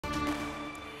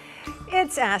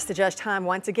It's Ask the Judge time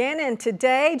once again, and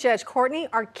today Judge Courtney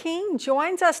Arkeen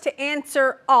joins us to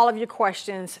answer all of your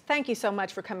questions. Thank you so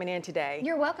much for coming in today.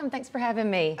 You're welcome. Thanks for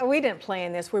having me. We didn't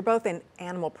plan this. We're both in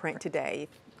animal print today.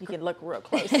 You can look real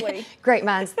closely. Great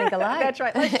minds think alike. That's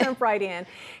right. Let's jump right in.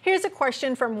 Here's a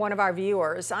question from one of our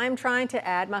viewers. I'm trying to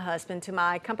add my husband to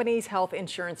my company's health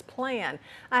insurance plan.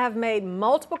 I have made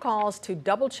multiple calls to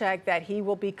double check that he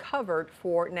will be covered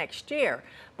for next year,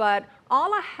 but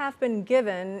all I have been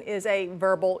given is a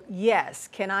verbal yes.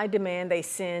 Can I demand they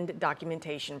send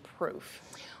documentation proof?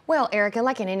 Well, Erica,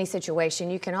 like in any situation,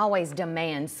 you can always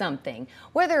demand something.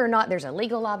 Whether or not there's a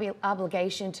legal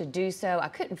obligation to do so, I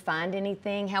couldn't find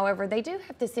anything. However, they do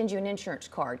have to send you an insurance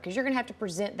card because you're going to have to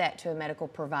present that to a medical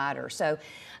provider. So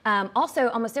also,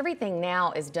 almost everything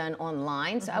now is done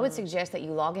online. So I would suggest that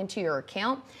you log into your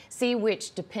account, see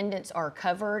which dependents are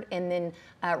covered, and then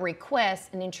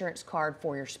request an insurance card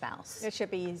for your spouse. It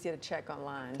should be easy to check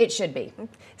online. It should be.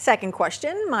 Second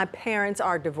question, my parents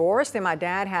are divorced and my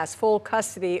dad has full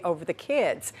custody over the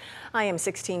kids. I am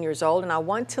 16 years old and I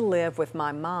want to live with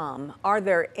my mom. Are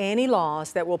there any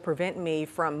laws that will prevent me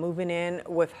from moving in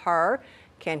with her?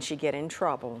 Can she get in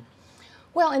trouble?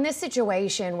 Well, in this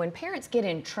situation, when parents get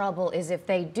in trouble is if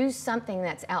they do something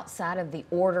that's outside of the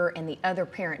order and the other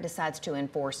parent decides to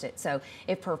enforce it. So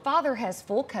if her father has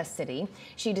full custody,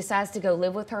 she decides to go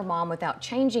live with her mom without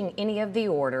changing any of the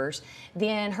orders,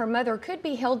 then her mother could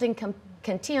be held in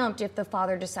contempt if the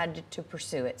father decided to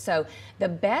pursue it. So the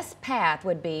best path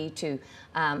would be to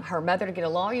her mother to get a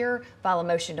lawyer, file a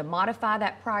motion to modify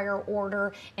that prior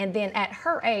order, and then at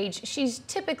her age, she's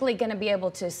typically going to be able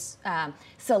to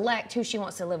select who she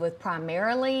wants to live with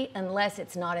primarily, unless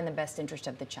it's not in the best interest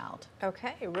of the child.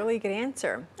 Okay, really good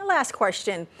answer. The last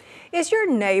question, is your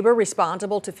neighbor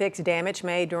responsible to fix damage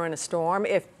made during a storm?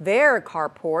 If their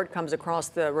carport comes across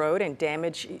the road and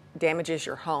damages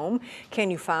your home,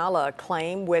 can you file a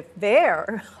claim with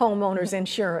their homeowner's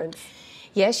insurance?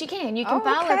 Yes, you can. You can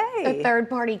file a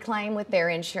third-party claim with their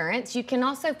insurance. You can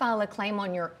also file a claim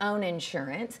on your own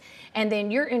insurance, and then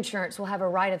your insurance will have a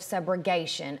right of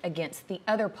subrogation against the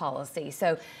other policy.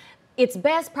 So it's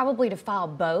best probably to file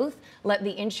both, let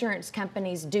the insurance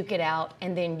companies duke it out,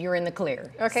 and then you're in the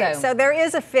clear. Okay, so there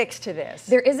is a fix to this.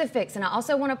 There is a fix, and I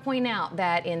also want to point out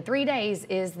that in 3 days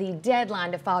is the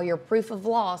deadline to file your proof of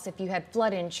loss if you had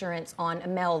flood insurance on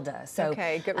Imelda. So,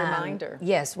 okay, good reminder.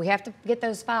 Yes, we have to get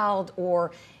those filed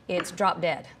or it's drop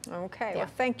dead. Okay, well,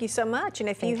 thank you so much. And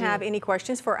if you have any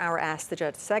questions for our Ask the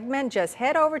Judge segment, just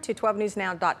head over to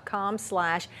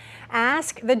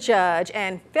 12newsnow.com/askthejudge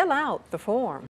and fill out the form.